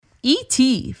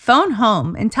E.T., phone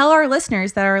home and tell our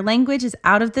listeners that our language is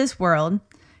out of this world.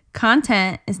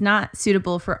 Content is not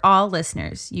suitable for all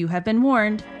listeners. You have been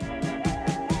warned.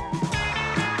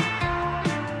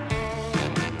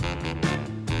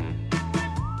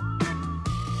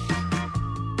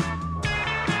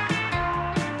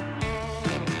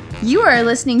 You are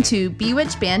listening to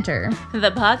Bewitched Banter, the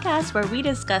podcast where we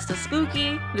discuss the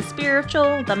spooky, the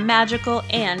spiritual, the magical,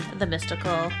 and the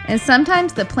mystical. and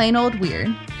sometimes the plain old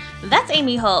weird. That's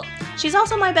Amy Holt. She's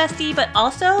also my bestie, but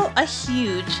also a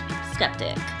huge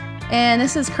skeptic. And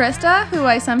this is Krista, who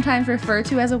I sometimes refer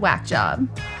to as a whack job.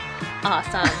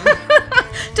 Awesome.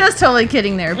 Just totally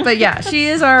kidding there. But yeah, she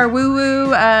is our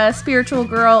woo-woo spiritual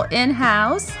girl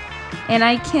in-house. And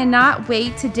I cannot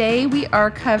wait. Today we are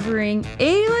covering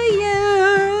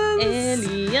aliens.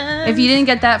 Aliens. If you didn't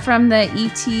get that from the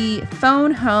E.T.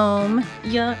 phone home.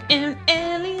 You're an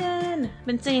alien.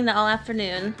 Been singing that all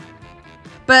afternoon.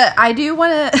 But I do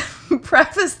want to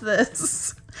preface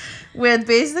this with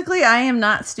basically I am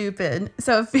not stupid.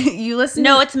 So if you listen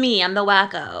No, it's me. I'm the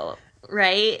wacko.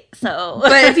 Right? So.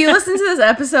 But if you listen to this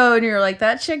episode and you're like,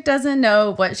 that chick doesn't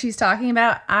know what she's talking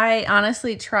about, I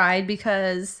honestly tried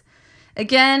because,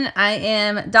 again, I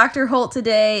am Dr. Holt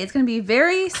today. It's going to be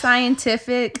very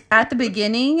scientific at the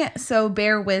beginning, so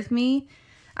bear with me.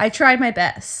 I tried my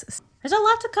best. There's a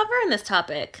lot to cover in this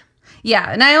topic.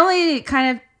 Yeah, and I only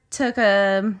kind of took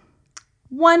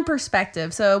one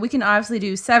perspective, so we can obviously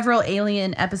do several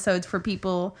alien episodes for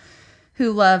people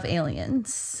who love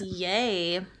aliens.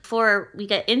 Yay. Before we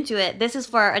get into it, this is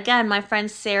for, again, my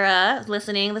friend Sarah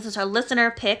listening. This is her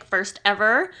listener pick, first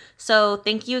ever. So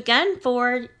thank you again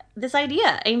for this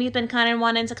idea. Amy's been kind of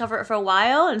wanting to cover it for a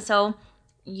while, and so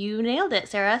you nailed it,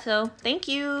 Sarah. So thank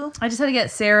you. I just had to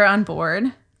get Sarah on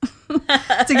board to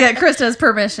get Krista's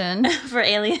permission. For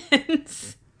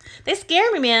aliens. They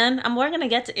scare me, man. We're going to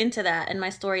get into that in my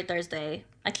story Thursday.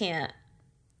 I can't.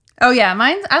 Oh yeah,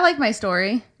 I like my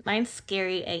story. Mine's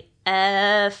scary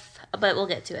AF, but we'll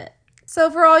get to it. So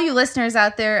for all you listeners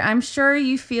out there, I'm sure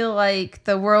you feel like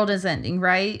the world is ending,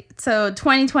 right? So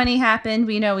 2020 happened.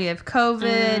 We know we have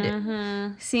COVID.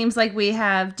 Mm-hmm. Seems like we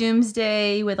have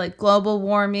doomsday with like global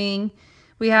warming.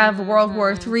 We have World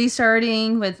War III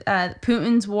starting with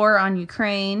Putin's war on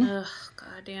Ukraine. Ugh,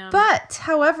 goddamn. But,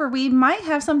 however, we might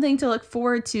have something to look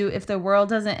forward to if the world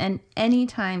doesn't end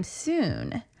anytime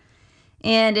soon.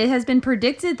 And it has been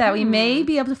predicted that we may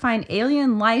be able to find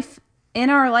alien life in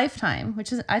our lifetime,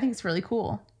 which is, I think it's really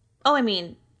cool. Oh, I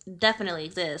mean, definitely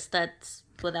exists. That's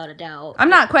without a doubt. I'm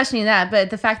not questioning that, but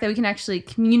the fact that we can actually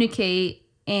communicate,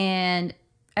 and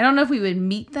I don't know if we would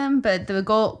meet them, but the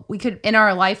goal, we could, in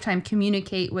our lifetime,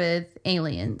 communicate with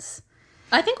aliens.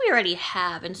 I think we already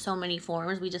have in so many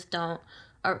forms. We just don't,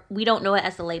 or we don't know it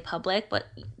as the lay public, but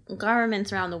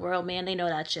governments around the world, man, they know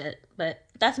that shit. But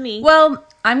that's me. Well,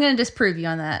 I'm going to disprove you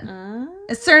on that.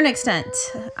 A certain extent.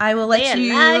 I will let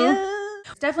you...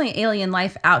 There's definitely alien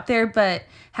life out there, but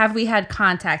have we had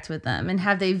contact with them? And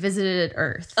have they visited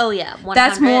Earth? Oh, yeah. 100,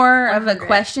 That's more 100. of a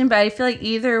question, but I feel like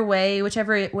either way,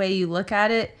 whichever way you look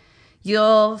at it,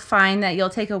 you'll find that you'll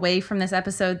take away from this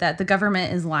episode that the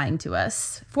government is lying to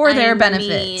us for their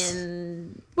benefit.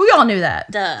 We all knew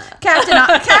that. Duh.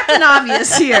 Captain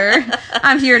Obvious here.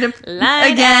 I'm here to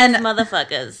Lying again, ass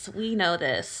motherfuckers. We know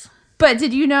this. But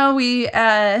did you know we,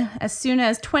 as soon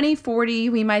as 2040,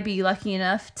 we might be lucky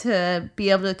enough to be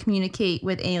able to communicate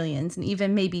with aliens, and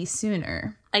even maybe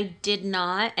sooner? I did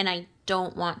not, and I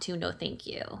don't want to. No, thank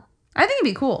you. I think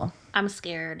it'd be cool. I'm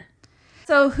scared.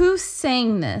 So who's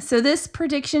saying this? So this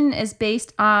prediction is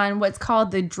based on what's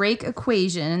called the Drake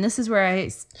equation, and this is where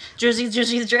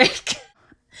Jersey Drake.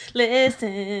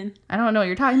 Listen. I don't know what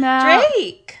you're talking about.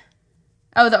 Drake.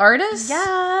 Oh, the artist?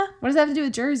 Yeah. What does that have to do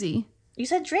with Jersey? You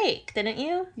said Drake, didn't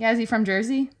you? Yeah, is he from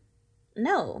Jersey?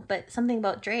 No, but something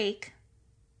about Drake.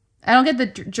 I don't get the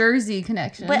Jersey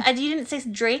connection. But you didn't say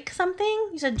Drake something?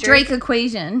 You said Drake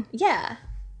equation. Yeah.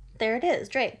 There it is.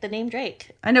 Drake. The name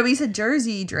Drake. I know, but you said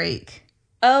Jersey Drake.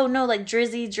 Oh, no, like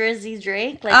Drizzy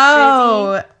Drake? Like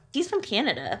oh. Drizzy. He's from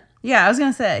Canada. Yeah, I was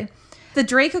going to say. The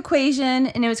Drake equation,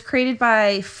 and it was created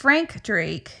by Frank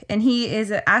Drake, and he is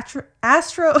an I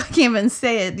can't even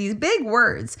say it, these big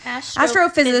words.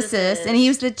 Astrophysicist, and he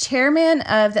was the chairman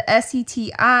of the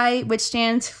SETI, which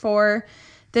stands for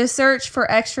the Search for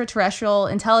Extraterrestrial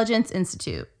Intelligence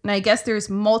Institute. And I guess there's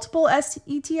multiple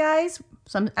SETIs.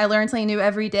 I learn something new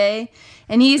every day.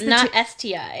 And he's the not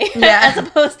STI, as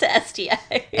opposed to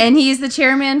STI. And he's the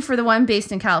chairman for the one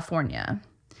based in California.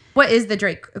 What is the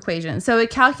Drake equation? So it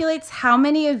calculates how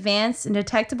many advanced and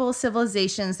detectable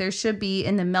civilizations there should be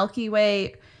in the Milky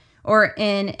Way or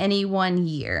in any one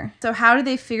year. So how do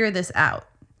they figure this out?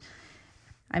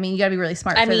 I mean, you gotta be really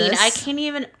smart for this. I can't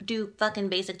even do fucking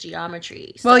basic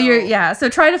geometry. So. Well, so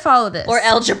try to follow this. Or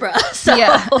algebra. So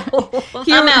yeah.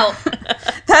 I'm out.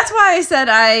 That's why I said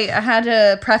I had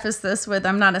to preface this with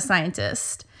I'm not a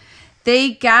scientist.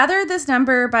 They gathered this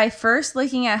number by first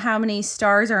looking at how many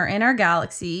stars are in our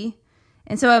galaxy.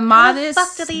 And so a modest... How the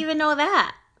fuck do they even know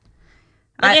that?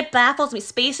 Like, it baffles me.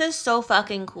 Space is so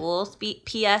fucking cool.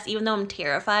 P.S. Even though I'm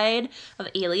terrified of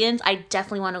aliens, I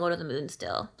definitely want to go to the moon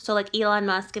still. So, like, Elon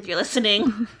Musk, if you're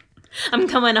listening, I'm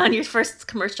coming on your first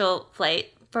commercial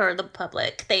flight for the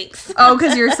public. Thanks. Oh,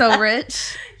 because you're so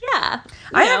rich? Yeah.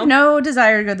 I have no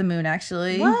desire to go to the moon,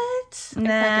 actually. What? Nah.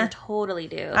 I fucking totally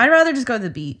do. I'd rather just go to the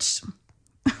beach.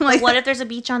 Like, what if there's a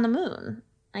beach on the moon?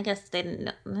 I guess they didn't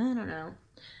know. I don't know.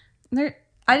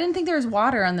 I didn't think there was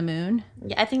water on the moon.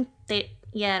 Yeah, I think they...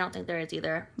 Yeah, I don't think there is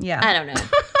either. Yeah. I don't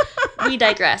know. We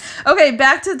digress. Okay,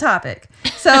 back to the topic.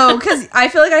 So, because I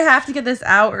feel like I have to get this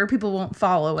out or people won't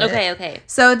follow it. Okay.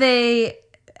 So they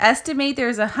estimate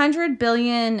there's 100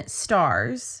 billion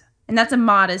stars, and that's a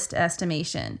modest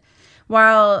estimation.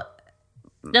 While...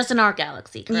 Just in our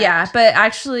galaxy, correct? Yeah, but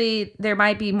actually there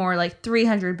might be more like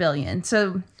 300 billion.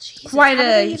 So Jesus, quite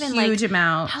a huge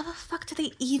amount. How the fuck do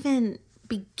they even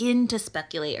begin to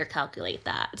speculate or calculate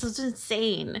that? It's just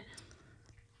insane.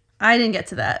 I didn't get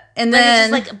to that. And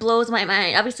then it just like blows my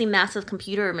mind. Obviously massive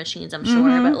computer machines, I'm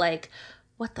sure, but like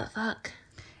what the fuck?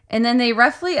 And then they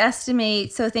roughly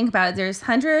estimate, so think about it, there's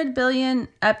 100 billion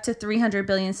up to 300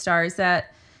 billion stars,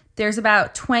 that there's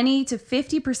about 20 to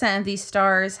 50% of these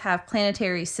stars have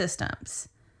planetary systems.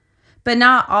 But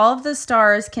not all of the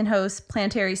stars can host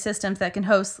planetary systems that can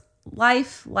host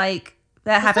life like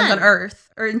that happens on Earth,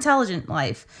 or intelligent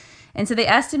life. And so they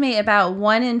estimate about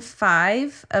 1 in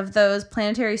 5 of those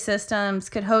planetary systems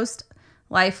could host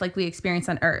life like we experience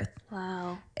on Earth.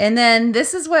 Wow. And then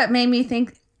this is what made me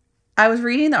think. I was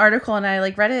reading the article and I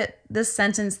like read this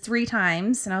sentence 3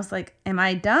 times and I was like, am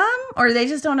I dumb? Or they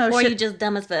just don't know shit. Or you just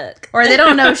dumb as fuck. Or they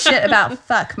don't know shit about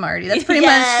fuck, Marty. That's pretty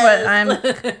much what I'm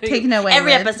taking away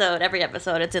every with. Every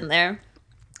episode, it's in there.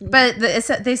 But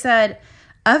they said,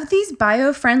 of these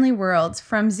bio-friendly worlds,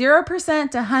 from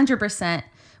 0% to 100%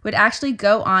 would actually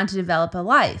go on to develop a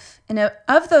life. And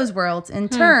of those worlds, in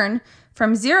turn,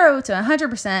 from 0 to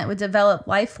 100% would develop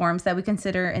life forms that we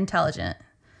consider intelligent.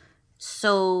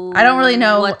 So I don't really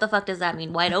know. What the fuck does that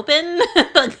mean? Wide open?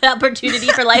 The opportunity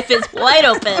for life is wide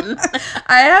open.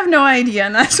 I have no idea,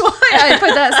 and that's why I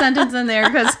put that sentence in there,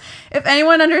 because if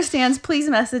anyone understands, please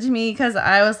message me, because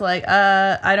I was like,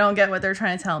 I don't get what they're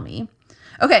trying to tell me.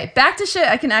 Okay, back to shit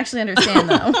I can actually understand,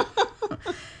 though.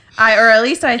 Or at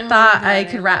least I thought I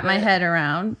could wrap my head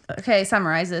around. Okay,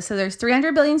 summarize this. So there's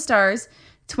 300 billion stars.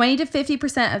 20 to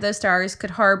 50% of those stars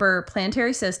could harbor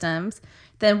planetary systems.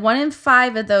 Then 1 in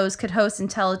 5 of those could host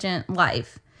intelligent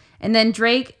life. And then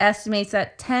Drake estimates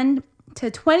that 10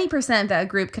 to 20% of that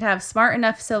group could have smart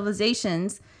enough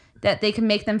civilizations that they can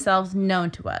make themselves known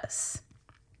to us.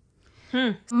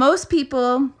 Most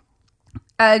people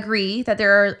agree that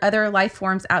there are other life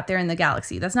forms out there in the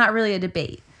galaxy. That's not really a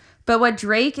debate. But what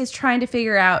Drake is trying to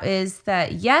figure out is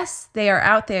that, yes, they are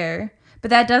out there, but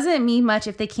that doesn't mean much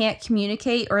if they can't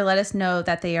communicate or let us know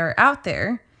that they are out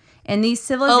there. And these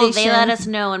civilizations... Oh, they let us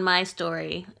know in my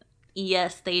story.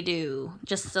 Yes, they do.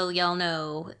 Just so y'all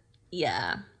know.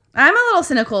 Yeah. I'm a little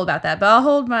cynical about that, but I'll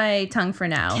hold my tongue for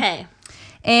now. Okay.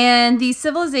 And these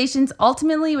civilizations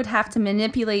ultimately would have to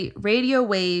manipulate radio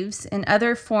waves and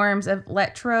other forms of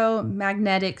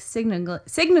electromagnetic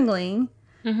signaling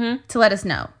to let us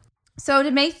know. So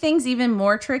to make things even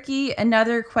more tricky,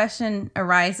 another question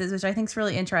arises, which I think is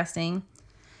really interesting.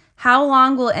 How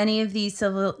long will any of these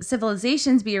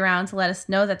civilizations be around to let us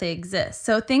know that they exist?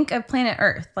 So think of planet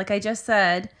Earth. Like I just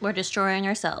said, we're destroying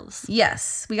ourselves.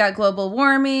 Yes. We got global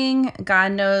warming,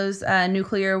 God knows,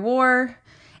 nuclear war.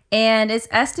 And it's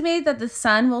estimated that the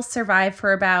sun will survive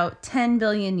for about 10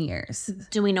 billion years.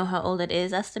 Do we know how old it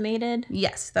is estimated?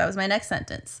 Yes, that was my next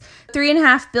sentence.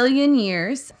 3.5 billion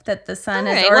years that the sun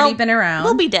has already been around.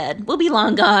 We'll be dead. We'll be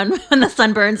long gone when the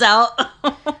sun burns out.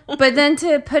 But then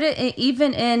to put it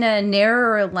even in a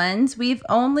narrower lens, we've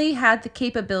only had the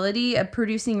capability of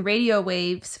producing radio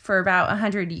waves for about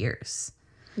 100 years.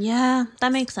 Yeah,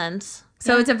 that makes sense.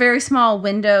 So it's a very small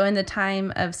window in the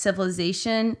time of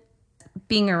civilization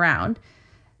being around.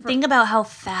 Think about how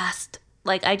fast,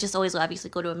 like I just always obviously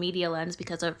go to a media lens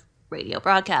because of radio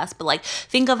broadcast, but like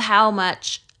think of how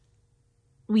much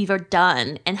we've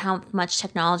done and how much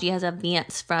technology has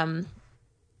advanced from,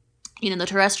 the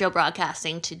terrestrial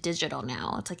broadcasting to digital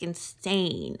now. It's like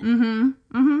insane.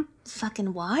 It's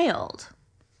fucking wild.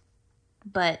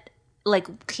 But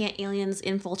like, can't aliens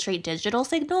infiltrate digital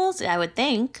signals? I would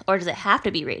think. Or does it have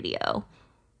to be radio?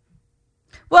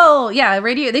 Well, yeah,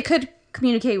 radio, they could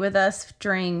communicate with us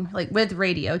during, like, with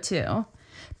radio too.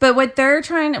 But what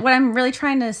I'm really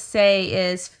trying to say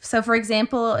is, so for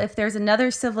example, if there's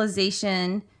another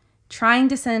civilization trying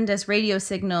to send us radio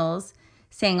signals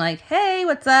saying like, hey,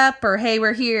 what's up? Or hey,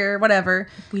 we're here, whatever.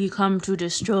 We come to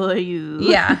destroy you.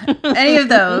 Yeah, any of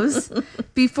those.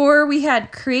 Before we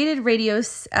had created radio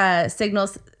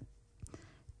signals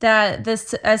that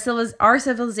our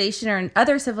civilization or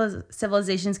other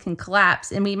civilizations can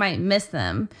collapse and we might miss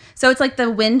them. So it's like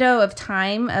the window of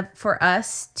time for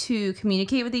us to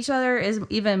communicate with each other is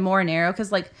even more narrow,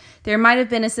 because like there might have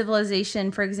been a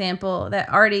civilization, for example, that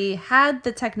already had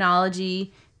the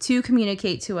technology to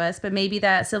communicate to us, but maybe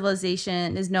that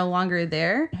civilization is no longer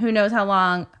there. Who knows how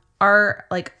long our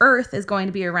like Earth is going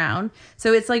to be around.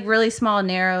 So it's like really small,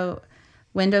 narrow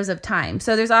windows of time.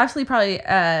 So there's obviously probably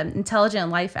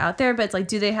intelligent life out there, but it's like,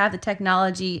 do they have the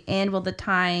technology and will the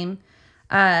time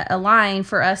align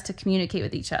for us to communicate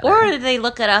with each other? Or do they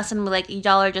look at us and be like,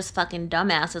 y'all are just fucking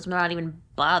dumbasses, we're not even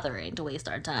bothering to waste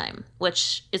our time,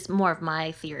 which is more of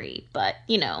my theory, but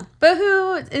you know. But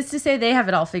who is to say they have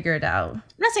it all figured out? I'm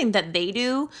not saying that they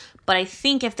do, but I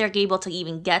think if they're able to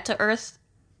even get to Earth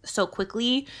so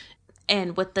quickly,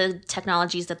 and with the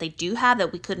technologies that they do have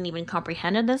that we couldn't even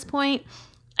comprehend at this point,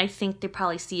 I think they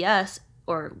probably see us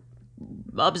or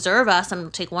observe us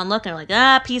and take one look and are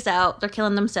like, peace out. They're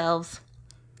killing themselves.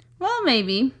 Well,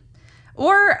 maybe.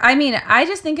 Or, I mean, I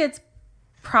just think it's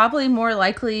probably more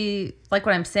likely, like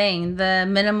what I'm saying, the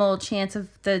minimal chance of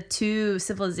the two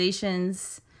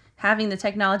civilizations having the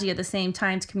technology at the same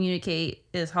time to communicate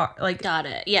is hard. Like, got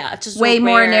it. Yeah, it's just way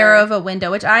more narrow of a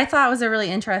window, which I thought was a really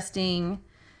interesting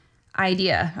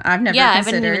idea. I've never considered. I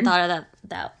haven't even thought of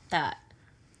that.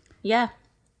 Yeah.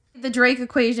 The Drake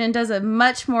equation does a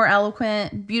much more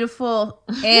eloquent, beautiful,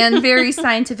 and very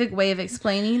scientific way of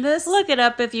explaining this. Look it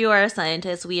up if you are a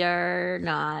scientist. We are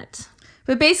not.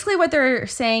 But basically what they're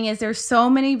saying is there's so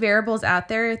many variables out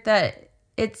there that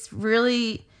it's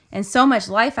really, and so much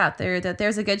life out there that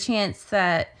there's a good chance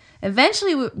that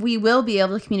eventually we will be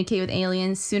able to communicate with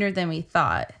aliens sooner than we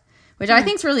thought, which I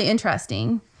think is really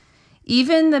interesting.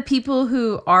 Even the people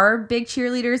who are big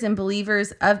cheerleaders and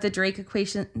believers of the Drake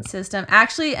equation system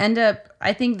actually end up,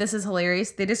 I think this is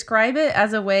hilarious, they describe it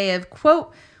as a way of,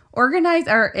 quote, organize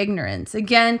our ignorance.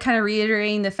 Again, kind of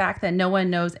reiterating the fact that no one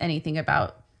knows anything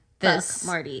about this. Fuck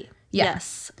Marty. Yeah.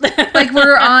 Yes. Like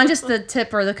we're on just the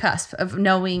tip or the cusp of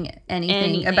knowing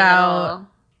anything about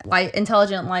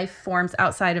intelligent life forms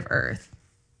outside of Earth.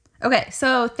 Okay,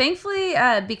 so thankfully,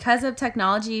 because of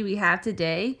technology we have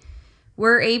today,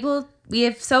 we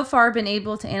have so far been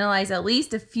able to analyze at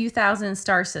least a few thousand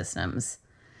star systems.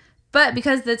 But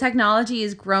because the technology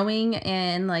is growing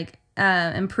and like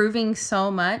improving so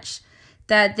much,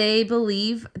 that they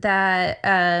believe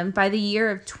that by the year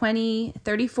of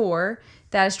 2034,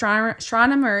 that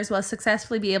astronomers will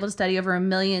successfully be able to study over 1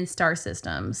 million star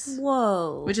systems.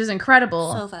 Whoa. Which is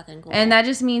incredible. So fucking cool. And that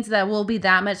just means that we'll be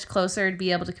that much closer to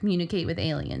be able to communicate with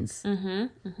aliens.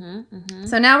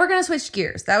 So now we're going to switch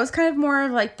gears. That was kind of more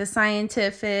like the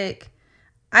scientific.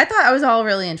 I thought it was all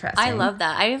really interesting. I love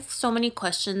that. I have so many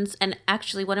questions. And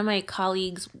actually, one of my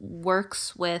colleagues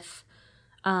works with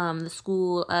the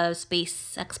School of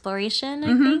Space Exploration,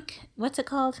 I think. What's it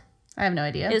called? I have no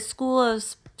idea. It's School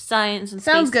of Science and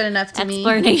Sounds Space good enough to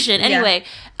Exploration. me. Anyway,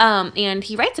 and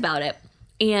he writes about it.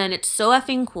 And it's so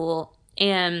effing cool.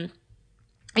 And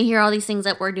I hear all these things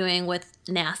that we're doing with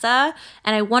NASA.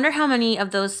 And I wonder how many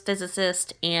of those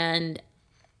physicists and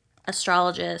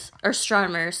astronomers,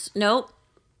 nope.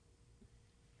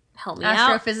 Help me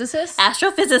out.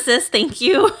 Astrophysicists, thank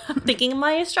you. I'm thinking of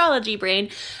my astrology brain.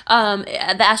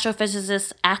 The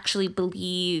astrophysicists actually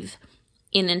believe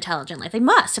in intelligent life. They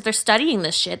must. If they're studying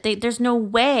this shit, there's no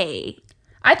way.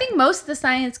 I think most of the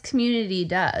science community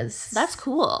does. That's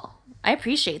cool. I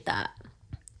appreciate that.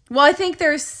 Well, I think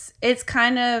it's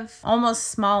kind of almost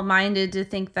small-minded to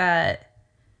think that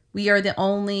we are the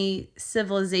only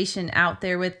civilization out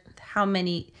there with how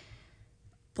many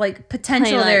like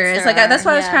potential there is. Like that's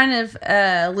what I was trying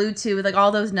to allude to with like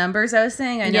all those numbers I was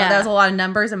saying. I know that was a lot of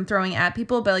numbers I'm throwing at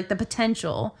people, but like the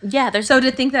potential. Yeah, so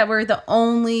to think that we're the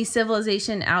only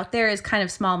civilization out there is kind of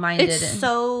small-minded. It's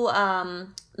so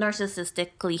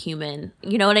narcissistically human.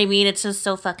 You know what I mean? It's just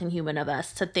so fucking human of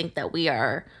us to think that we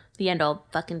are the end all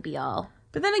fucking be all.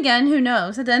 But then again, who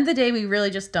knows? At the end of the day, we really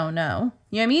just don't know.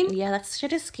 You know what I mean? Yeah, that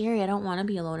shit is scary. I don't want to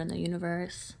be alone in the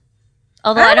universe.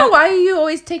 Although I don't know why you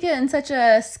always take it in such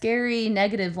a scary,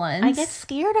 negative lens. I get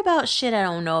scared about shit I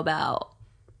don't know about.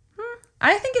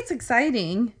 I think it's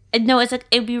exciting. No, it's like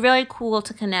it'd be really cool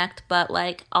to connect, but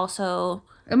like also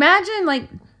imagine like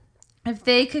if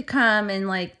they could come and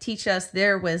like teach us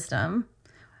their wisdom.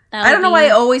 I don't know why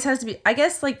it always has to be. I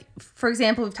guess like for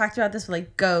example, we've talked about this with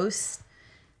like ghosts.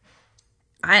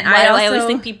 I always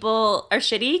think people are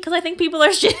shitty because I think people are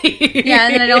shitty. Yeah,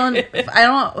 and I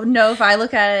don't know if I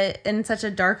look at it in such a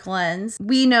dark lens.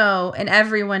 We know, and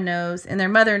everyone knows, and their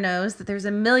mother knows that there's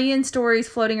a million stories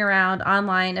floating around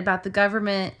online about the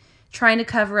government trying to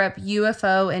cover up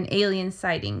UFO and alien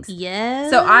sightings. Yeah.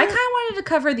 So I kind of wanted to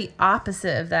cover the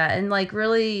opposite of that and like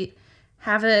really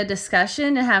have a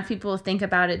discussion and have people think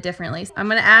about it differently. I'm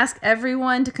going to ask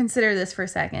everyone to consider this for a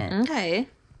second. Okay.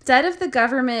 Instead of the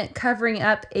government covering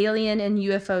up alien and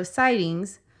UFO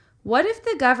sightings, what if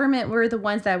the government were the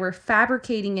ones that were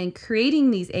fabricating and creating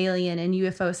these alien and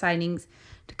UFO sightings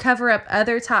to cover up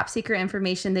other top secret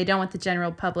information they don't want the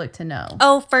general public to know?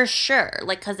 Oh, for sure.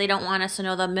 Like, because they don't want us to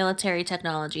know the military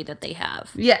technology that they have.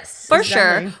 Yes. For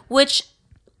sure. Which,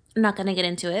 I'm not going to get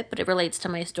into it, but it relates to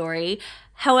my story.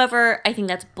 However, I think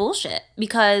that's bullshit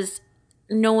because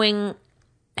knowing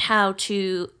how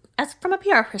to... as from a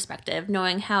PR perspective,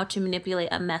 knowing how to manipulate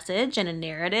a message and a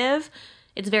narrative,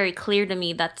 it's very clear to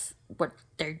me that's what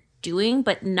they're doing,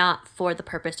 but not for the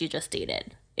purpose you just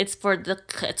stated. It's for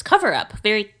it's cover up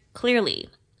very clearly.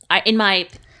 I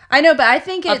know, but I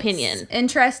think it's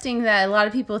interesting that a lot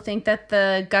of people think that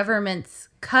the government's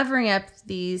covering up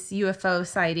these UFO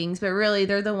sightings, but really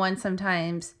they're the ones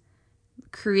sometimes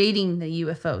creating the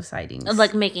UFO sightings,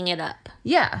 like making it up.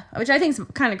 Yeah, which I think is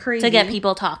kind of crazy to get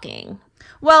people talking.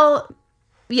 Well,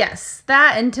 yes,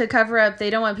 that and to cover up, they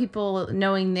don't want people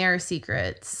knowing their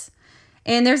secrets.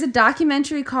 And there's a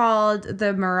documentary called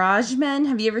The Mirage Men.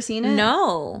 Have you ever seen it?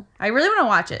 No. I really want to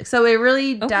watch it. So it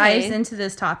really dives into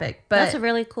this topic. But that's a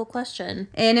really cool question.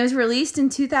 And it was released in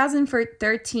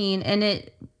 2013. And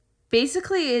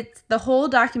it's the whole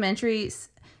documentary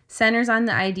centers on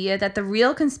the idea that the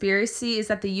real conspiracy is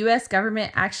that the U.S.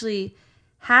 government actually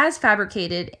has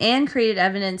fabricated and created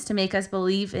evidence to make us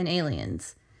believe in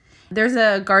aliens. There's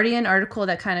a Guardian article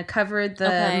that kind of covered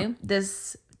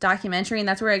this documentary, and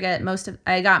that's where I got most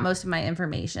of my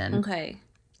information. Okay.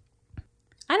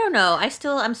 I don't know.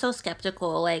 I'm so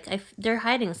skeptical. Like they're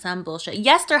hiding some bullshit.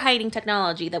 Yes, they're hiding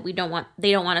technology that they don't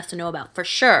want us to know about for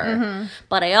sure. Mm-hmm.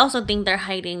 But I also think they're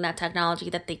hiding that technology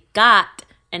that they got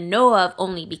and know of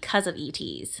only because of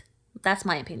ETs. That's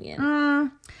my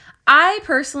opinion. I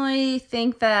personally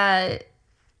think that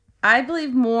I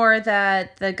believe more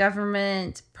that the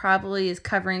government probably is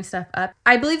covering stuff up.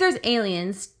 I believe there's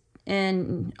aliens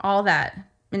and all that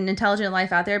and intelligent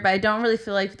life out there, but I don't really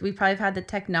feel like we probably have had the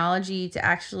technology to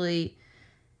actually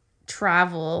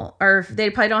travel, or they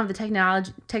probably don't have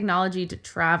the technology to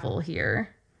travel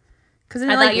here. Because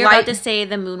I thought you were about to say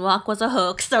the moonwalk was a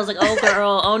hoax. I was like, oh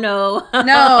girl, oh no.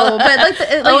 No,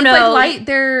 but like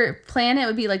their planet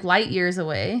would be like light years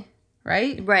away.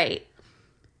 Right? Right.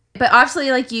 But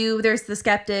obviously, there's the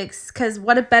skeptics, because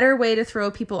what a better way to throw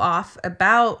people off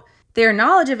about their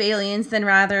knowledge of aliens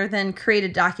rather than create a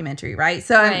documentary, right?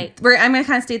 So I'm going to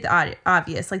kind of state the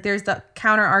obvious. Like, there's the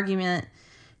counter argument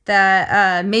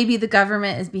that maybe the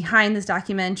government is behind this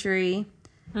documentary,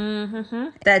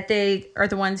 that they are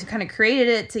the ones who kind of created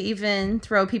it to even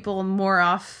throw people more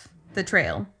off the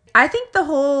trail. I think the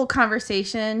whole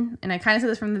conversation, and I kind of said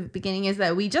this from the beginning, is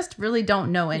that we just really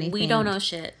don't know anything. We don't know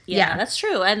shit. Yeah, that's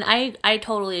true. And I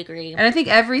totally agree. And I think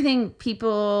everything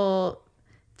people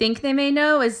think they may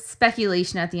know is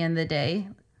speculation at the end of the day.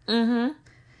 Mm-hmm.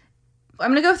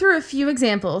 I'm going to go through a few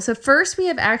examples. So first we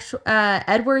have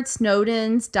Edward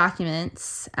Snowden's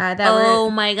documents. My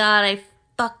God. I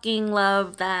fucking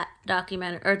love that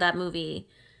documentary, or that movie.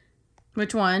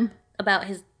 Which one? About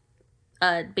his...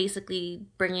 basically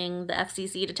bringing the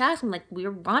FCC to task. I'm like,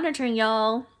 we're monitoring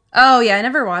y'all. Oh yeah, I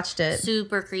never watched it.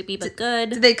 Super creepy, but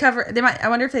good. Did they cover? I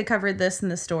wonder if they covered this in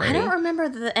the story. I don't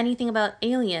remember anything about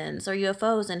aliens or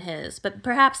UFOs in his, but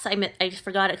perhaps I just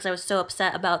forgot it because I was so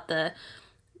upset about the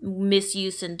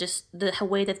misuse and just the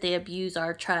way that they abuse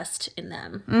our trust in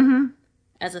them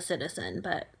as a citizen.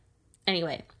 But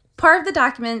anyway, part of the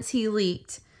documents he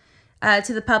leaked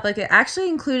to the public, it actually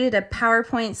included a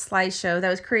PowerPoint slideshow that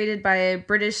was created by a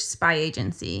British spy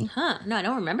agency. Huh. No, I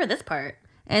don't remember this part.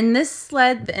 And this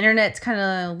led the internet to kind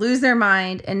of lose their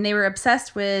mind, and they were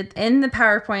obsessed with, in the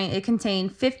PowerPoint, it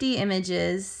contained 50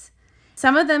 images.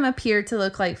 Some of them appeared to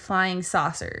look like flying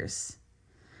saucers.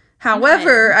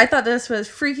 However, I thought this was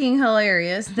freaking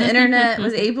hilarious. The internet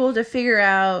was able to figure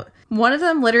out, one of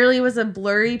them literally was a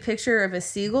blurry picture of a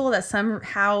seagull that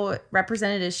somehow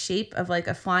represented a shape of like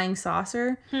a flying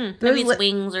saucer. Maybe it's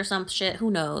wings or some shit.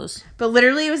 Who knows? But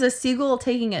literally it was a seagull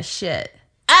taking a shit.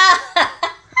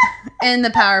 in the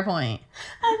PowerPoint.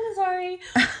 I'm sorry.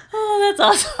 Oh, that's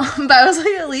awesome. But I was like,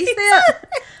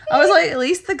 at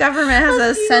least the government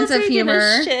has a sense of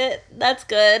humor. Shit, that's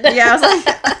good. Yeah,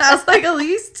 I was like, at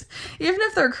least, even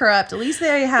if they're corrupt, at least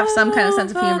they have some kind of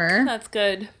sense of humor. That's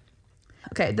good.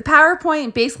 Okay, the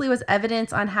PowerPoint basically was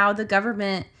evidence on how the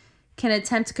government can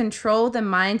attempt to control the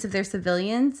minds of their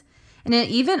civilians, and it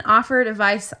even offered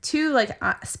advice to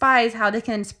spies how they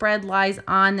can spread lies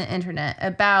on the internet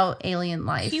about alien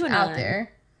life out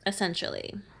there.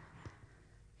 Essentially.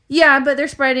 Yeah, but they're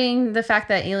spreading the fact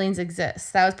that aliens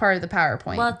exist. That was part of the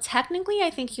PowerPoint. Well, technically, I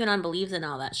think QAnon believes in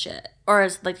all that shit. Or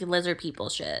is like lizard people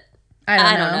shit.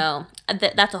 I don't know.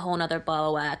 That's a whole nother ball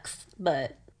of wax.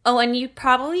 But, oh, and you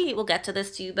probably will get to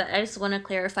this too, but I just want to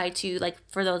clarify too, like,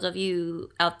 for those of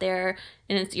you out there,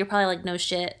 and you're probably like, no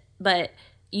shit, but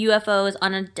UFO is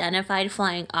unidentified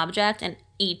flying object, and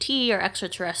ET or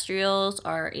extraterrestrials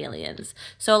are aliens.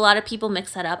 So a lot of people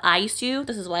mix that up. I used to.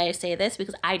 This is why I say this,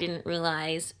 because I didn't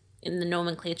realize in the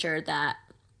nomenclature that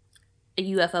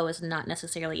a UFO is not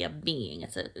necessarily a being.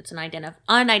 It's an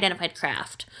unidentified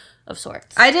craft of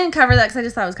sorts. I didn't cover that because I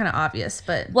just thought it was kind of obvious,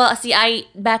 but... Well, see,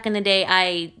 back in the day,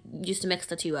 I used to mix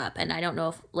the two up, and I don't know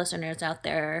if listeners out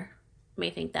there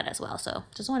may think that as well, so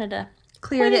just wanted to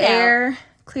clear the air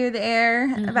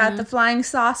about the flying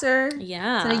saucer.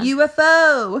 Yeah. It's a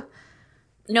UFO.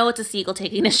 No, it's a seagull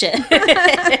taking a shit.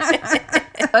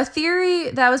 A theory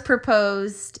that was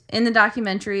proposed in the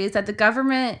documentary is that the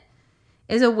government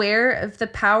is aware of the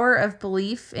power of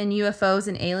belief in UFOs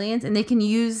and aliens, and they can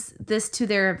use this to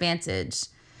their advantage.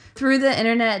 Through the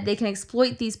internet, they can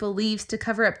exploit these beliefs to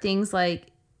cover up things like,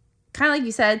 kind of like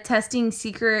you said, testing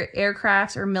secret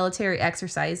aircrafts or military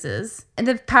exercises. And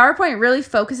the PowerPoint really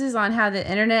focuses on how the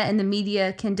internet and the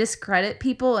media can discredit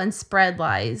people and spread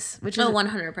lies, which is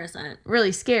 100%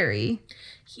 really scary.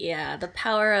 Yeah, the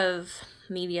power of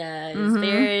media is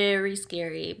very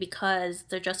scary because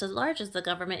they're just as large as the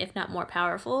government, if not more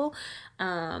powerful.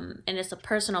 And it's a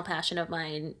personal passion of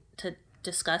mine to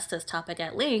discuss this topic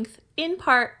at length, in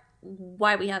part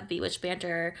why we have Bewitched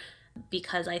Banter,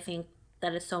 because I think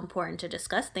that it's so important to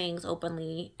discuss things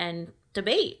openly and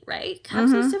debate, right? Have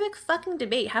some civic fucking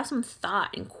debate. Have some thought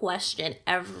and question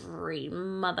every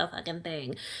motherfucking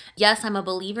thing. Yes, I'm a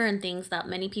believer in things that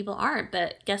many people aren't,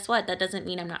 but guess what? That doesn't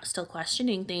mean I'm not still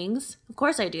questioning things. Of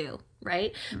course I do,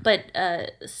 right? But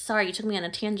sorry, you took me on a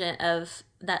tangent of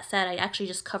that said. I actually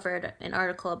just covered an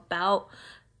article about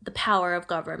the power of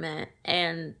government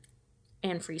and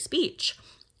free speech.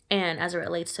 And as it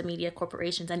relates to media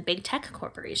corporations and big tech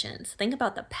corporations, think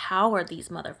about the power these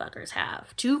motherfuckers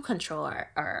have to control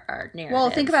our narrative. Well,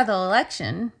 think about the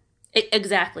election.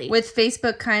 Exactly. With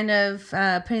Facebook kind of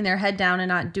putting their head down and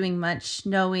not doing much,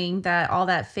 knowing that all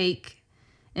that fake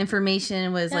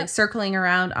information was like circling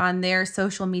around on their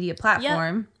social media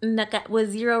platform. Yep. And that got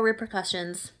with zero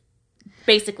repercussions,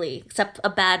 basically, except a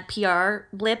bad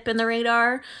PR blip in the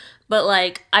radar. But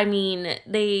like, I mean,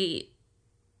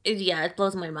 it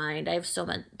blows my mind. I have so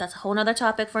much. That's a whole nother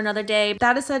topic for another day.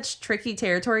 That is such tricky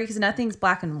territory because nothing's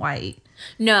black and white.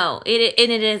 No, it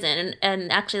isn't.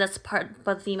 And actually, that's part of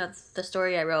the theme of the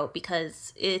story I wrote,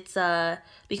 because it's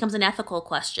becomes an ethical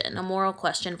question, a moral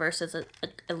question versus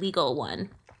a legal one,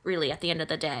 really, at the end of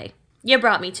the day. You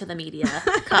brought me to the media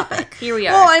topic. Here we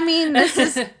are. Well, I mean,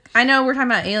 I know we're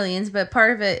talking about aliens, but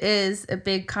part of it is a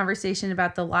big conversation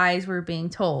about the lies we're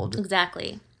being told.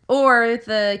 Exactly. Or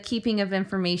the keeping of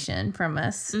information from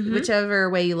us, whichever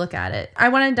way you look at it. I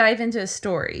want to dive into a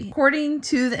story. According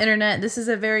to the internet, this is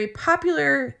a very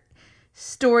popular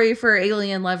story for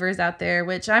alien lovers out there,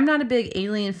 which I'm not a big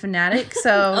alien fanatic,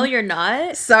 so... Oh, you're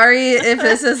not? Sorry if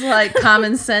this is like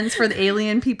common sense for the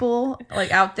alien people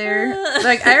like out there.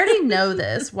 Like, I already know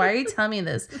this. Why are you telling me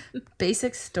this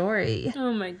basic story?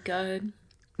 Oh my God.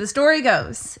 The story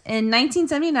goes, in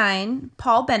 1979,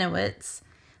 Paul Benowitz,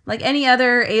 like any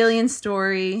other alien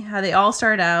story, how they all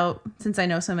start out, since I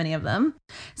know so many of them,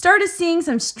 started seeing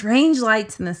some strange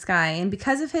lights in the sky. And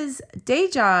because of his day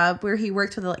job where he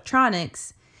worked with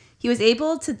electronics, he was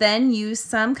able to then use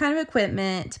some kind of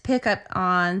equipment to pick up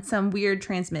on some weird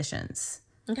transmissions.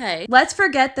 Okay. Let's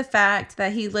forget the fact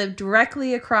that he lived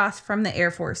directly across from the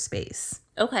Air Force Base.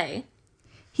 Okay.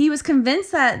 He was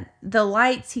convinced that the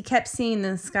lights he kept seeing in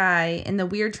the sky and the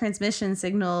weird transmission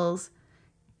signals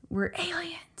were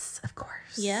aliens, of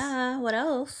course. Yeah, what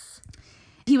else?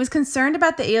 He was concerned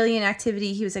about the alien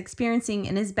activity he was experiencing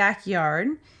in his backyard,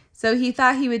 so he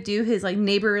thought he would do his like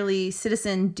neighborly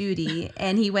citizen duty,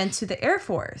 and he went to the Air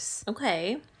Force.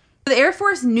 Okay. The Air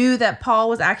Force knew that Paul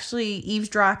was actually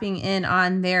eavesdropping in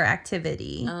on their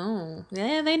activity. Oh,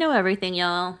 yeah, they know everything,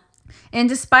 y'all. And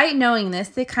despite knowing this,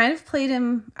 they kind of played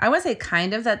him, I would say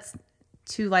kind of, that's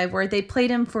too live word. They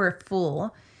played him for a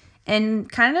fool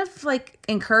and kind of like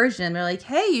encouraged him. They're like,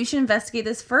 hey, you should investigate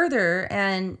this further,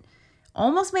 and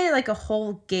almost made it like a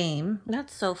whole game.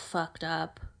 That's so fucked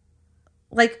up.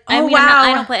 Like, I mean, wow.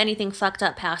 I don't put anything fucked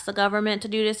up past the government to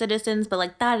do to citizens, but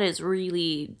like that is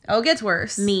really it gets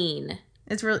worse. Mean.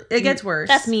 It gets worse.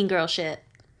 That's mean girl shit.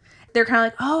 They're kind of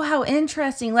like, oh, how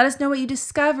interesting. Let us know what you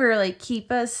discover. Like,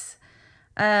 keep us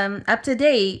up to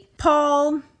date.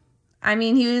 Paul, I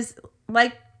mean, he was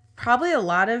like probably a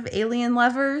lot of alien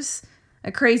lovers,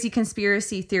 a crazy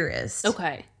conspiracy theorist.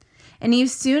 Okay. And he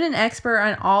was soon an expert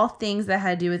on all things that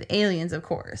had to do with aliens, of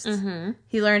course. Mm-hmm.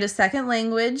 He learned a second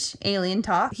language, alien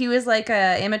talk. He was like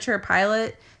an amateur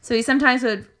pilot, so he sometimes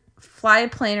would fly a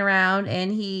plane around,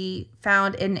 and he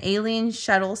found an alien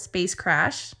shuttle space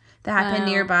crash that happened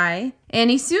nearby.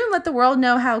 And he soon let the world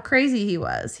know how crazy he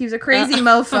was. He was a crazy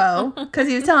mofo because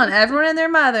he was telling everyone and their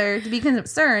mother to be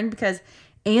concerned because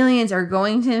aliens are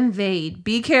going to invade.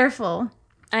 Be careful.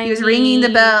 He was ringing the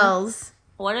bells.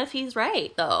 What if he's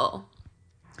right, though?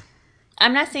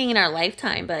 I'm not saying in our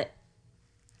lifetime, but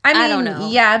I don't know.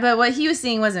 Yeah, but what he was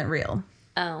seeing wasn't real.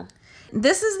 Oh.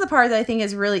 This is the part that I think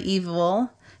is really evil.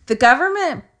 The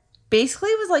government basically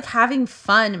was like having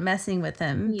fun messing with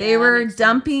him. Yeah, they were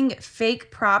dumping fake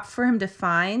props for him to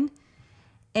find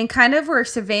and kind of were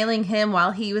surveilling him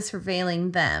while he was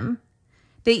surveilling them.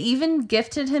 They even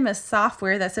gifted him a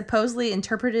software that supposedly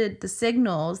interpreted the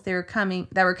signals that were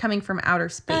coming from outer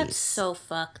space. That's so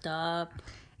fucked up.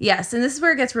 Yes, and this is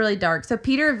where it gets really dark. So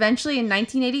Peter eventually in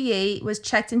 1988 was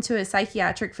checked into a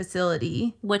psychiatric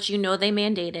facility. Which they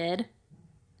mandated.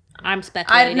 I'm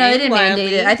speculating. No, they didn't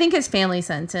mandate it. I think his family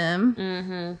sent him.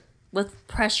 Mm-hmm. With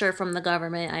pressure from the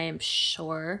government, I am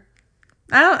sure.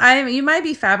 You might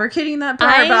be fabricating that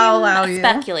part, but I'll allow you.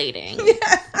 Speculating.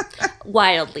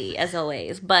 Wildly, as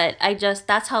always. But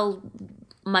that's how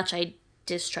much I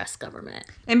distrust government.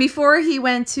 And before he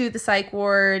went to the psych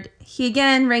ward, he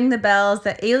again rang the bells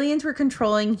that aliens were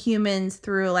controlling humans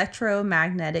through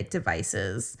electromagnetic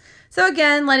devices. So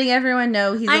again, letting everyone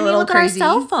know he's a little crazy. Look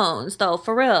at our cell phones, though,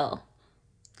 for real.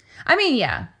 I mean,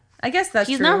 yeah. I guess that's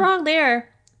true. He's not wrong there.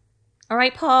 All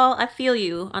right, Paul, I feel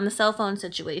you on the cell phone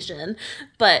situation.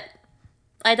 But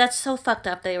that's so fucked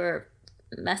up they were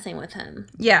messing with him.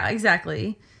 Yeah,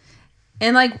 exactly.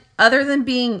 And like, other than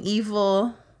being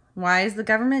evil, why is the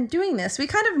government doing this? We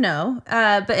kind of know.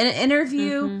 But in an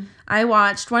interview I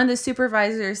watched, one of the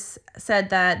supervisors said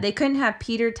that they couldn't have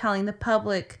Peter telling the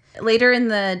public. Later in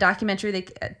the documentary,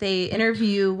 they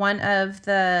interview one of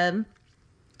the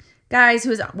guys who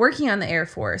was working on the Air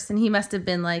Force, and he must have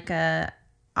been like a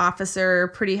officer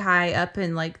pretty high up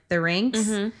in like the ranks.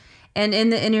 Mm-hmm. And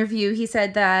in the interview, he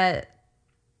said that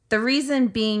the reason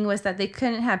being was that they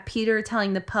couldn't have Peter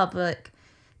telling the public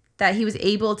that he was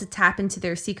able to tap into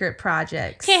their secret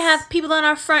projects. Can't have people on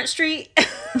our front street.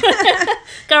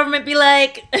 Government be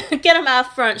like, get them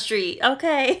off Front Street.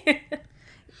 Okay.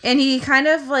 And he kind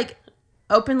of like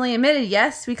openly admitted,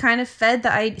 yes, we kind of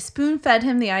spoon-fed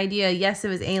him the idea, yes, it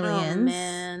was aliens. Oh,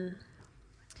 man.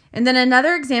 And then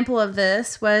another example of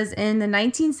this was in the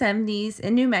 1970s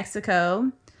in New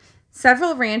Mexico.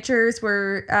 Several ranchers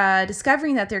were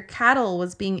discovering that their cattle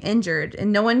was being injured,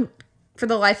 and no one, for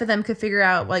the life of them, could figure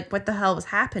out like what the hell was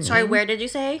happening. Sorry, where did you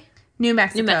say? New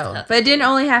Mexico. But it didn't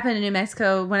only happen in New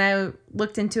Mexico. When I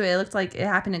looked into it, it looked like it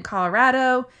happened in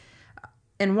Colorado,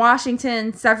 in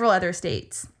Washington, several other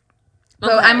states.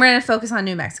 But I'm going to focus on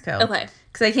New Mexico. Okay.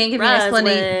 Because I can't give you an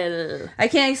explanation. I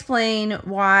can't explain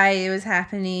why it was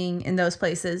happening in those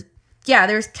places. Yeah,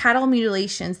 there's cattle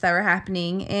mutilations that were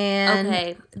happening, and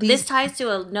okay, this ties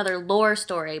to another lore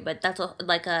story, but that's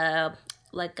like a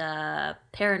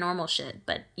paranormal shit.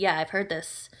 But yeah, I've heard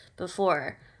this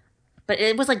before, but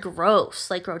it was like gross,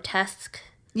 like grotesque.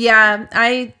 Yeah,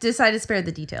 I decided to spare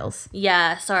the details.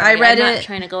 Yeah, sorry, I'm not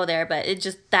trying to go there, but it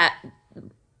just that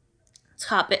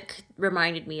topic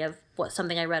reminded me of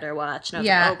something I read or watched. And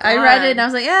I was like, oh, I read it and I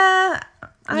was like, yeah.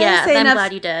 I'm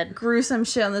glad you did. Gruesome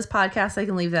shit on this podcast. I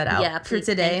can leave that out for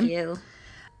today. Thank you.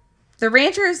 The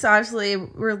ranchers obviously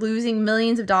were losing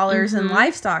millions of dollars in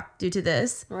livestock due to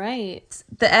this. Right.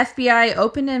 The FBI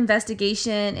opened an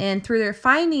investigation, and through their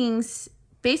findings,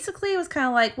 basically it was kind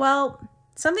of like, well,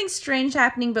 something's strange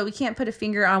happening, but we can't put a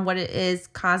finger on what it is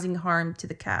causing harm to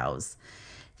the cows.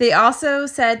 They also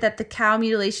said that the cow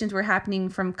mutilations were happening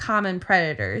from common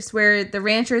predators, where the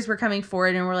ranchers were coming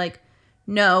forward and were like,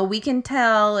 no, we can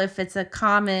tell if it's a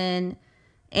common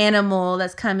animal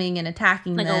that's coming and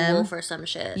attacking them. Like a wolf or some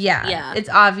shit. Yeah. It's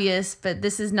obvious, but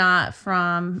this is not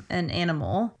from an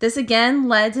animal. This again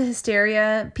led to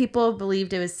hysteria. People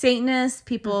believed it was Satanists.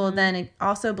 People then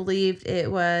also believed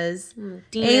it was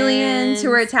aliens who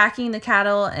were attacking the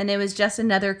cattle, and it was just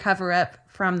another cover-up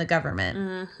from the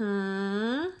government.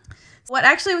 What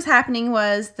actually was happening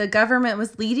was the government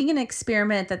was leading an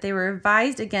experiment that they were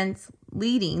advised against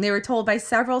leading. They were told by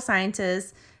several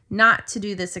scientists not to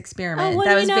do this experiment.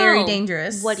 That was very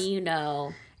dangerous. What do you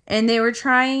know? And they were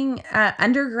trying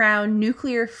underground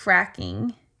nuclear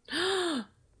fracking. Oh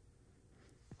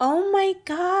my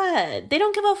God. They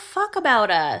don't give a fuck about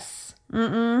us.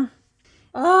 Oh.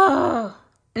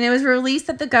 And it was released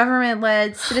that the government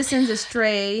led citizens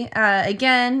astray.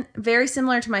 Again, very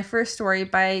similar to my first story,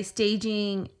 by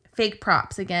staging fake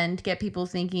props again to get people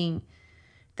thinking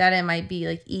that it might be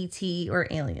like E.T. or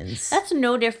aliens. That's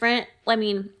no different. I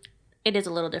mean, it is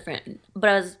a little different, but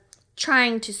I was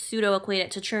trying to pseudo equate it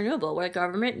to Chernobyl, where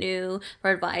government knew,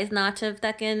 were advised not to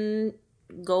fucking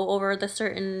go over the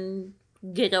certain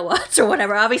gigawatts or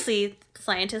whatever. Obviously,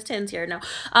 scientist hints here, no.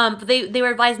 But they were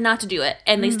advised not to do it,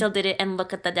 and they still did it, and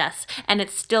look at the deaths, and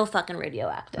it's still fucking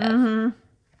radioactive.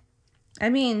 I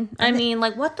mean,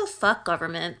 like, what the fuck,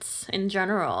 governments in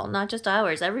general, not just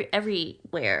ours,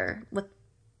 everywhere.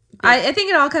 I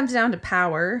think it all comes down to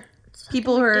power.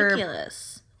 People who are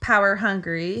ridiculous. Power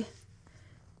hungry.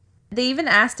 They even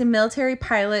asked a military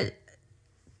pilot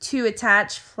to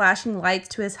attach flashing lights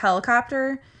to his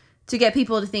helicopter to get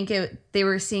people to think they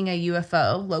were seeing a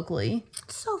UFO locally.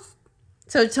 So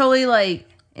totally like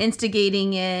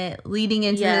instigating it, leading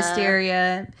into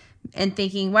hysteria, and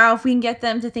thinking, wow, if we can get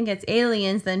them to think it's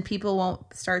aliens, then people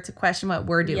won't start to question what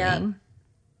we're doing. Yep.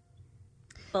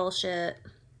 Bullshit.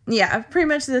 Yeah, pretty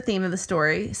much the theme of the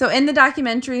story. So in the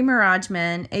documentary Mirage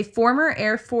Men, a former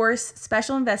Air Force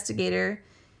special investigator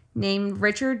named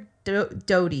Richard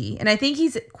Doty, and I think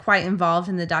he's quite involved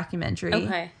in the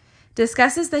documentary,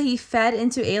 discusses that he fed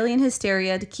into alien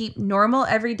hysteria to keep normal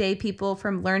everyday people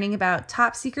from learning about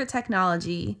top secret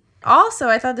technology. Also,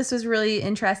 I thought this was really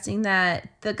interesting that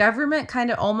the government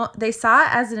kind of they saw it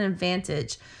as an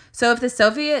advantage. So if the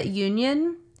Soviet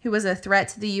Union, who was a threat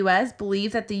to the U.S.,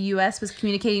 believed that the U.S. was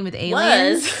communicating with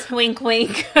aliens. Wink,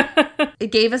 wink.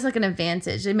 It gave us like an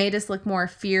advantage. It made us look more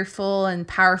fearful and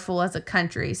powerful as a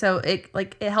country. So it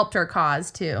helped our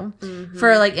cause too,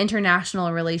 for like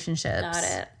international relationships. Got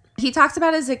it. He talks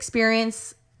about his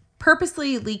experience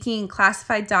purposely leaking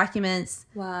classified documents.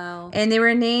 Wow. And they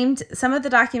were named, some of the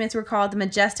documents were called the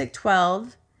Majestic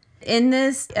 12. In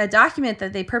this document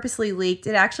that they purposely leaked,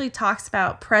 it actually talks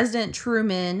about President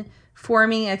Truman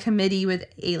forming a committee with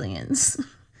aliens,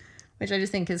 which I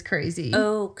just think is crazy.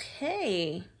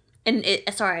 Okay. And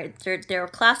they're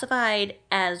classified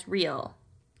as real.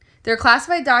 They're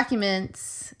classified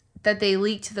documents that they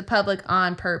leaked to the public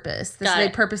on purpose. They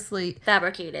purposely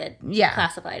fabricated,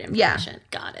 classified information.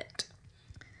 Yeah. Got it.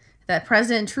 That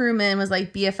President Truman was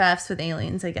like BFFs with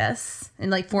aliens, I guess, and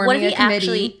like forming a committee. What if he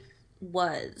actually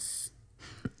was?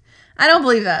 I don't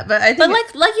believe that, but I think.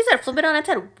 But like you said, flip it on its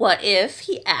head. What if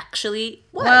he actually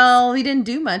was? Well, he didn't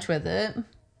do much with it.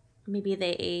 Maybe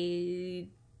they.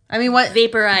 I mean, what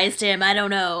vaporized him? I don't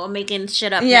know. I'm making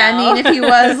shit up. Yeah, now. I mean, if he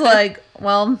was like,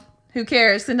 well, who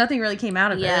cares? So nothing really came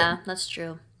out of it. Yeah, that's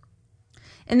true.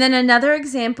 And then another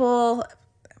example,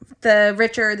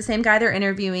 the same guy they're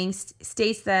interviewing,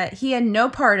 states that he had no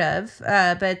part of,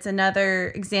 but it's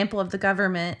another example of the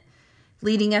government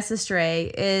leading us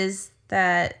astray, is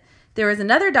that there was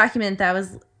another document that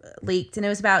was leaked, and it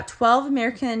was about 12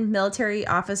 American military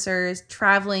officers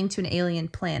traveling to an alien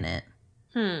planet.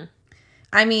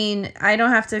 I mean, I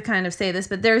don't have to kind of say this,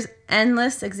 but there's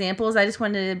endless examples. I just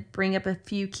wanted to bring up a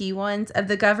few key ones of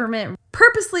the government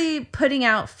purposely putting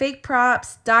out fake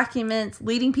props, documents,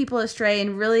 leading people astray,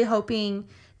 and really hoping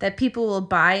that people will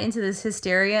buy into this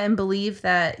hysteria and believe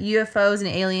that UFOs and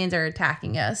aliens are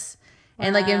attacking us. Wow.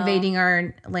 And like invading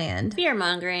our land.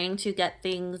 Fear-mongering to get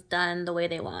things done the way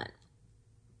they want.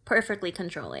 Perfectly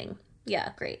controlling.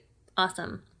 Yeah, great.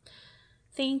 Awesome.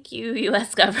 Thank you,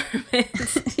 U.S. government.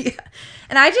 Yeah.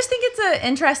 And I just think it's an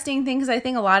interesting thing because I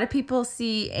think a lot of people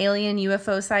see alien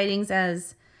UFO sightings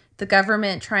as the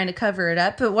government trying to cover it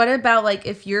up. But what about like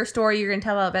if your story you're going to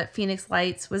tell about Phoenix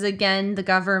Lights was again the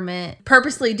government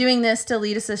purposely doing this to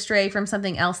lead us astray from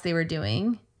something else they were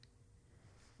doing?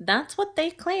 That's what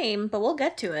they claim, but we'll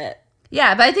get to it.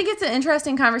 Yeah, but I think it's an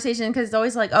interesting conversation because it's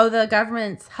always like, oh, the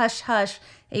government's hush, hush,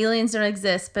 aliens don't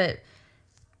exist. But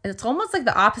it's almost like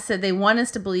the opposite. They want us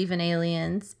to believe in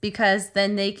aliens because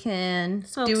then they can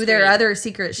do their other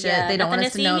secret shit they don't want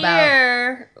us to know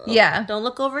about. Yeah. Don't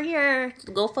look over here.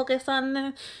 Go focus on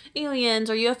the aliens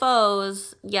or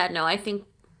UFOs. Yeah, no, I think...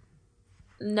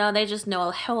 No, they just know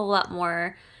a hell of a lot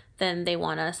more than they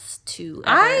want us to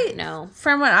ever know.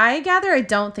 From what I gather, I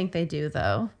don't think they do,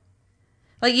 though.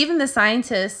 Like, even the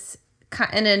scientists,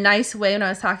 in a nice way, when I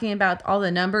was talking about all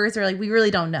the numbers, they're like, we really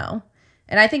don't know.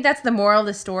 And I think that's the moral of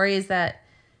the story, is that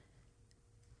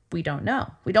we don't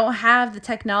know. We don't have the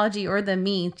technology or the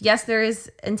means. Yes, there is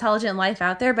intelligent life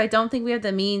out there, but I don't think we have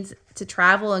the means to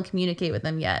travel and communicate with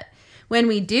them yet. When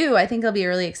we do, I think it'll be a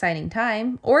really exciting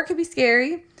time, or it could be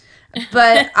scary.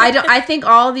 But I think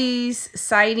all these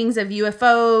sightings of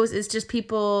UFOs is just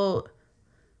people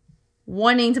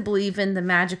wanting to believe in the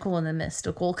magical and the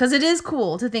mystical, because it is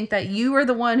cool to think that you are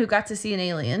the one who got to see an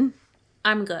alien.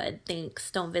 I'm good,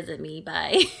 thanks. Don't visit me.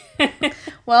 Bye.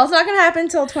 Well, it's not going to happen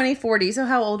until 2040, so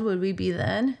how old would we be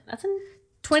then? That's in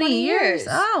 20 years.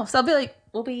 Oh, so I'll be like...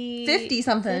 We'll be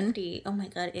 50-something. 50. Oh my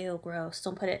God, ew, gross.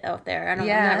 Don't put it out there. I'm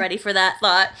not ready for that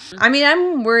thought. I mean,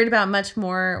 I'm worried about much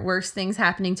more worse things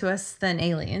happening to us than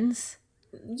aliens.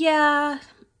 Yeah.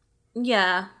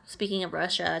 Yeah. Speaking of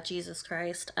Russia, Jesus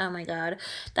Christ. Oh my God.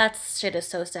 That shit is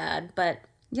so sad, but...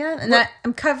 Yeah, and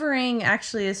I'm covering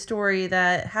actually a story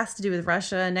that has to do with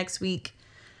Russia next week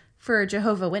for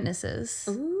Jehovah's Witnesses.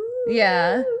 Ooh.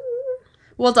 Yeah.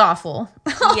 Well, it's awful.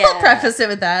 I'll preface it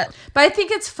with that. But I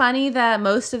think it's funny that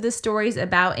most of the stories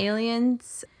about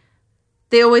aliens,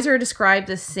 they always are described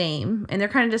the same. And they're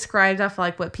kind of described off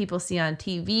like what people see on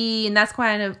TV. And that's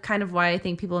kind of why I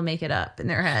think people make it up in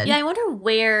their head. Yeah, I wonder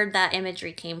where that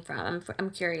imagery came from. I'm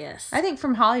curious. I think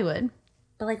from Hollywood.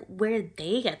 But, like, where did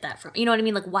they get that from? You know what I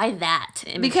mean? Like, why that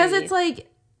imagery? Because it's, like,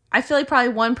 I feel like probably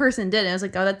one person did it. I was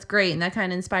like, oh, that's great. And that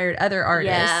kind of inspired other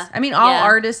artists. Yeah. I mean, all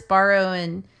artists borrow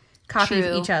and copy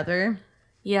each other.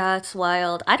 Yeah, it's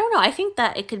wild. I don't know. I think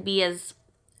that it could be as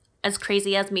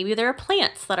crazy as maybe there are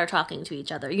plants that are talking to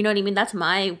each other. You know what I mean? That's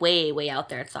my way out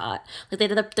there thought.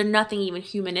 Like, they're nothing even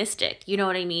humanistic. You know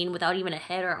what I mean? Without even a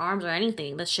head or arms or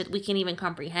anything. That shit we can't even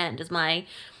comprehend is my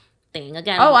thing.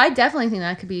 Again. Oh, I definitely think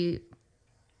that could be...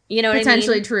 You know what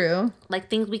potentially I mean? True. Like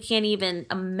things we can't even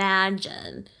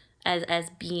imagine as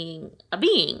being a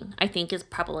being, I think is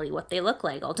probably what they look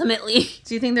like ultimately.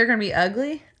 Do you think they're going to be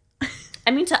ugly?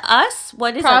 I mean, to us,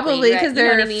 what is probably because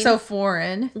they're so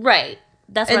foreign. Right.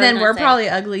 That's what and then we're probably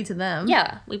ugly to them.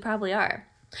 Yeah, we probably are.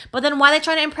 But then why are they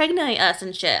trying to impregnate us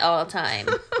and shit all the time?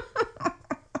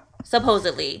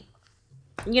 Supposedly.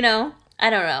 You know? I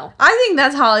don't know. I think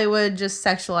that's Hollywood just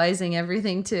sexualizing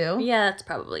everything too. Yeah, that's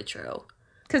probably true.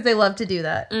 Because they love to do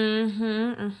that.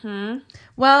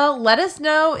 Well, let us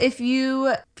know if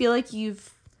you feel like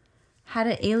you've had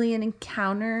an alien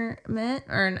encounterment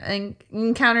or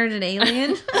encountered an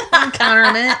alien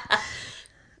encounterment.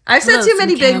 I've said too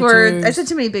many big words. I said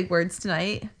too many big words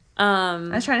tonight. I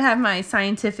was trying to have my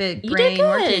scientific brain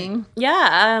working.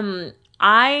 Yeah.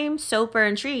 I'm super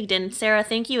intrigued. And Sarah,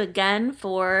 thank you again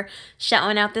for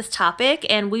shouting out this topic.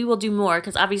 And we will do more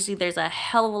because obviously there's a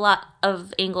hell of a lot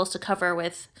of angles to cover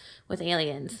with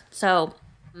aliens. So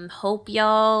hope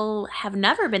y'all have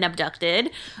never been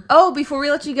abducted. Oh, before we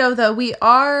let you go, though,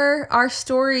 our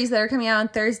stories that are coming out on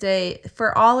Thursday,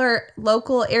 for all our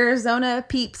local Arizona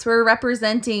peeps we're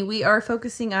representing, we are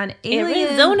focusing on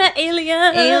alien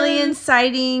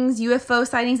sightings, UFO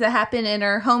sightings that happen in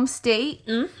our home state.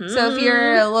 Mm-hmm. So if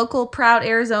you're a local proud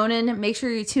Arizonan, make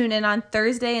sure you tune in on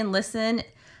Thursday and listen.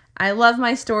 I love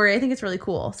my story. I think it's really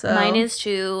cool. So mine is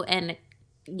too, and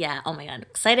yeah, oh my God,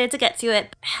 excited to get to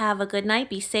it. Have a good night.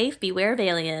 Be safe. Beware of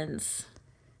aliens.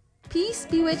 Peace,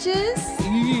 bewitches.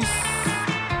 Peace.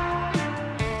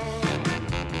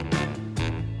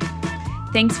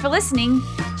 Thanks for listening.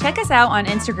 Check us out on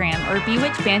Instagram or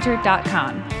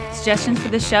bewitchbanter.com. Suggestions for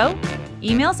the show?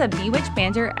 Email us at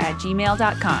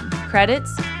bewitchbanter@gmail.com.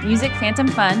 Credits, music Phantom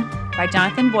Fun by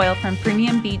Jonathan Boyle from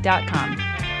premiumbeat.com.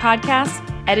 Podcast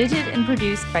edited and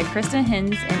produced by Krista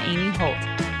Hinz and Amy Holt.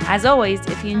 As always,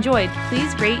 if you enjoyed,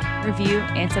 please rate, review,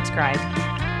 and subscribe.